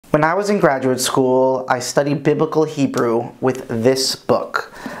When I was in graduate school, I studied Biblical Hebrew with this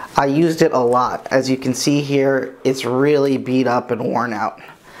book. I used it a lot. As you can see here, it's really beat up and worn out.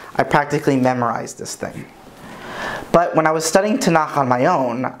 I practically memorized this thing. But when I was studying Tanakh on my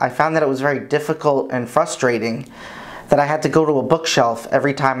own, I found that it was very difficult and frustrating that I had to go to a bookshelf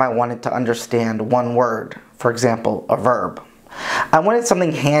every time I wanted to understand one word, for example, a verb. I wanted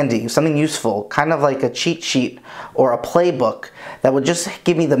something handy, something useful, kind of like a cheat sheet or a playbook that would just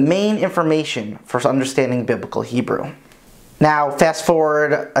give me the main information for understanding Biblical Hebrew. Now, fast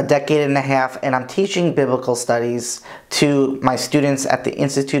forward a decade and a half, and I'm teaching biblical studies to my students at the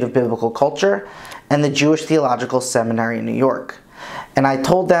Institute of Biblical Culture and the Jewish Theological Seminary in New York. And I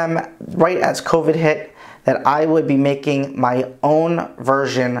told them right as COVID hit that I would be making my own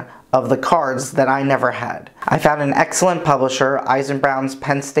version of the cards that I never had. I found an excellent publisher, Eisenbraun's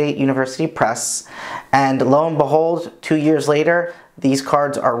Penn State University Press, and lo and behold, 2 years later, these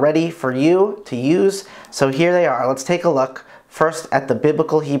cards are ready for you to use. So here they are. Let's take a look first at the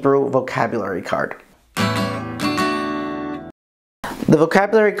Biblical Hebrew vocabulary card. The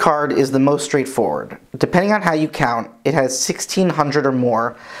vocabulary card is the most straightforward. Depending on how you count, it has 1,600 or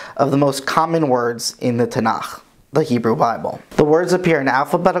more of the most common words in the Tanakh, the Hebrew Bible. The words appear in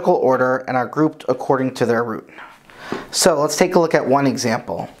alphabetical order and are grouped according to their root. So let's take a look at one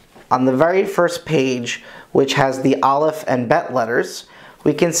example. On the very first page, which has the Aleph and Bet letters,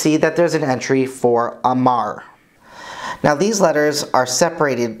 we can see that there's an entry for Amar. Now these letters are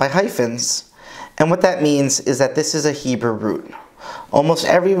separated by hyphens, and what that means is that this is a Hebrew root. Almost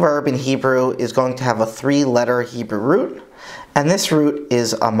every verb in Hebrew is going to have a 3-letter Hebrew root, and this root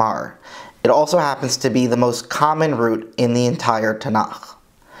is Amar. It also happens to be the most common root in the entire Tanakh.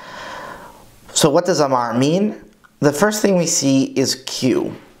 So what does Amar mean? The first thing we see is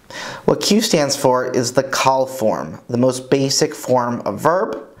Q. What Q stands for is the Kal form, the most basic form of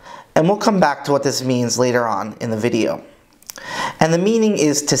verb, and we'll come back to what this means later on in the video. And the meaning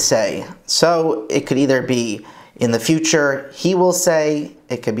is to say. So it could either be in the future, he will say,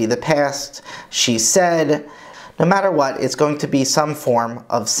 it could be the past, she said. No matter what, it's going to be some form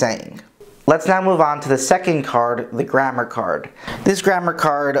of saying. Let's now move on to the second card, the grammar card. This grammar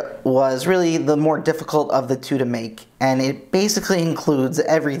card was really the more difficult of the two to make, and it basically includes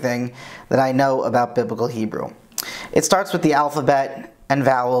everything that I know about Biblical Hebrew. It starts with the alphabet and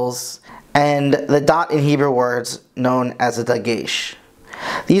vowels, and the dot in Hebrew words known as a dagesh.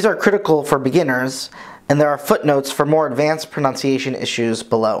 These are critical for beginners, and there are footnotes for more advanced pronunciation issues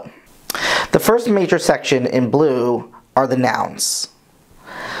below. The first major section in blue are the nouns.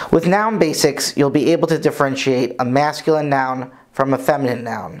 With noun basics, you'll be able to differentiate a masculine noun from a feminine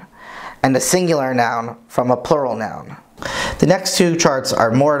noun, and a singular noun from a plural noun. The next two charts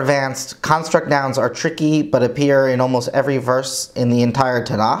are more advanced. Construct nouns are tricky, but appear in almost every verse in the entire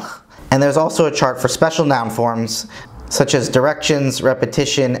Tanakh. And there's also a chart for special noun forms, such as directions,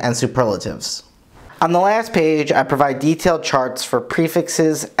 repetition, and superlatives. On the last page, I provide detailed charts for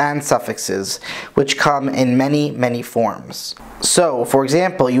prefixes and suffixes, which come in many, many forms. So, for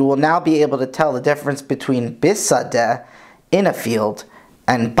example, you will now be able to tell the difference between bisadeh, in a field,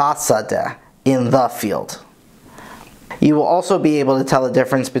 and basadeh, in the field. You will also be able to tell the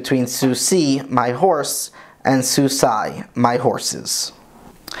difference between susi, my horse, and susai, my horses.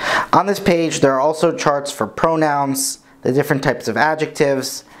 On this page, there are also charts for pronouns, the different types of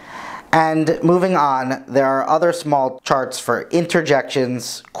adjectives, and moving on, there are other small charts for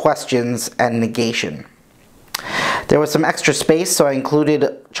interjections, questions, and negation. There was some extra space, so I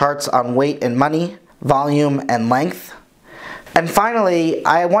included charts on weight and money, volume and length. And finally,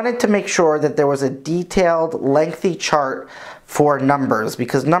 I wanted to make sure that there was a detailed, lengthy chart for numbers,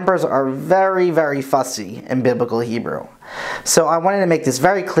 because numbers are very, very fussy in Biblical Hebrew. So I wanted to make this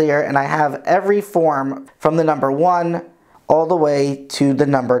very clear, and I have every form from the number 1 all the way to the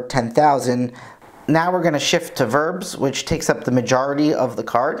number 10,000. Now we're going to shift to verbs, which takes up the majority of the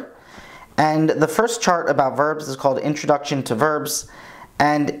card. And the first chart about verbs is called Introduction to Verbs,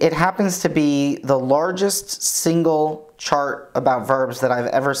 and it happens to be the largest single chart about verbs that I've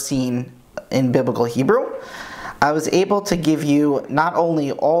ever seen in Biblical Hebrew. I was able to give you not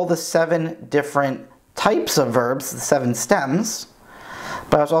only all the 7 different types of verbs, the 7 stems,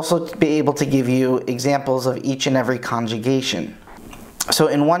 but I was also able to give you examples of each and every conjugation. So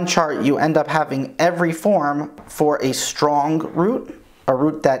in one chart, you end up having every form for a strong root, a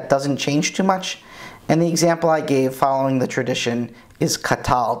root that doesn't change too much, and the example I gave following the tradition is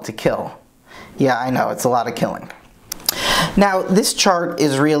katal, to kill. Yeah, I know, it's a lot of killing. Now, this chart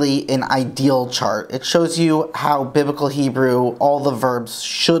is really an ideal chart. It shows you how Biblical Hebrew, all the verbs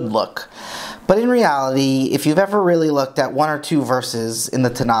should look. But in reality, if you've ever really looked at one or two verses in the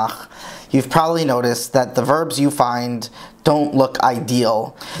Tanakh, you've probably noticed that the verbs you find don't look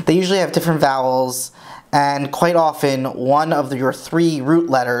ideal. They usually have different vowels, and quite often one of your three root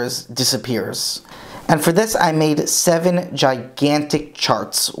letters disappears. And for this I made 7 gigantic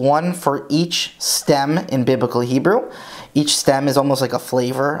charts, one for each stem in Biblical Hebrew. Each stem is almost like a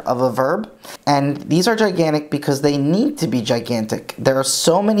flavor of a verb. And these are gigantic because they need to be gigantic. There are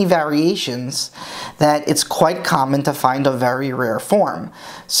so many variations that it's quite common to find a very rare form.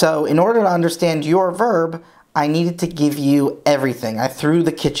 So in order to understand your verb, I needed to give you everything. I threw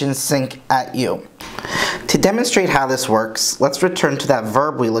the kitchen sink at you. To demonstrate how this works, let's return to that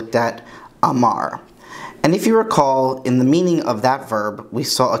verb we looked at, amar. And if you recall, in the meaning of that verb, we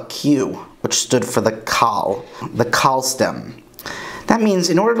saw a Q, which stood for the kal stem. That means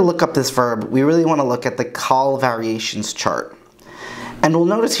in order to look up this verb, we really want to look at the kal variations chart. And we'll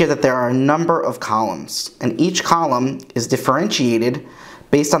notice here that there are a number of columns, and each column is differentiated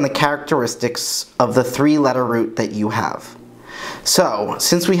based on the characteristics of the 3-letter root that you have. So,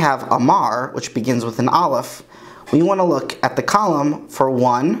 since we have amar, which begins with an aleph, we want to look at the column for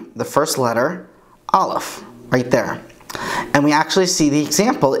 1, the first letter, aleph, right there. And we actually see the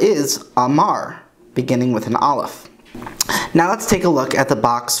example is amar, beginning with an aleph. Now let's take a look at the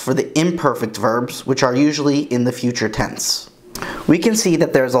box for the imperfect verbs, which are usually in the future tense. We can see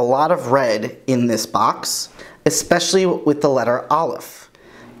that there's a lot of red in this box, especially with the letter aleph.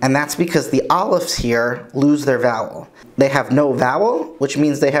 And that's because the alephs here lose their vowel. They have no vowel, which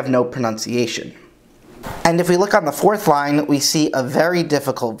means they have no pronunciation. And if we look on the 4th line, we see a very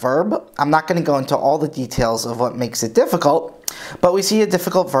difficult verb. I'm not going to go into all the details of what makes it difficult, but we see a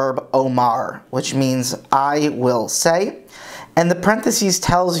difficult verb, omar, which means I will say. And the parentheses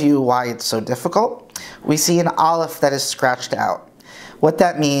tells you why it's so difficult. We see an aleph that is scratched out. What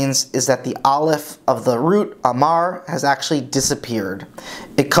that means is that the aleph of the root amar has actually disappeared.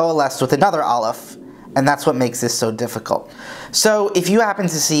 It coalesced with another aleph, and that's what makes this so difficult. So if you happen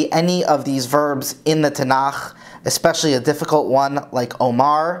to see any of these verbs in the Tanakh, especially a difficult one like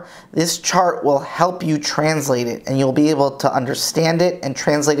omar, this chart will help you translate it, and you'll be able to understand it and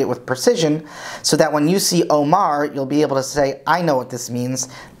translate it with precision, so that when you see omar, you'll be able to say, I know what this means.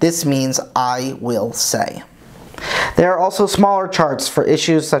 This means I will say. There are also smaller charts for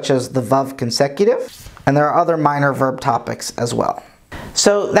issues such as the vav consecutive, and there are other minor verb topics as well.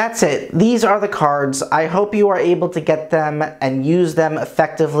 So that's it. These are the cards. I hope you are able to get them and use them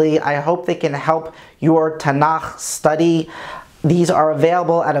effectively. I hope they can help your Tanakh study. These are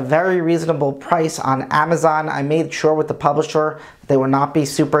available at a very reasonable price on Amazon. I made sure with the publisher they would not be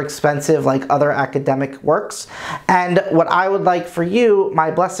super expensive like other academic works. And what I would like for you, my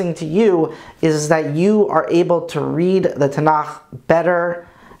blessing to you, is that you are able to read the Tanakh better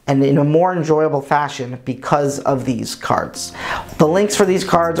and in a more enjoyable fashion because of these cards. The links for these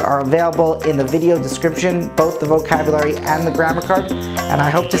cards are available in the video description, both the vocabulary and the grammar card, and I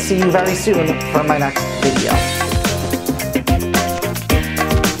hope to see you very soon for my next video.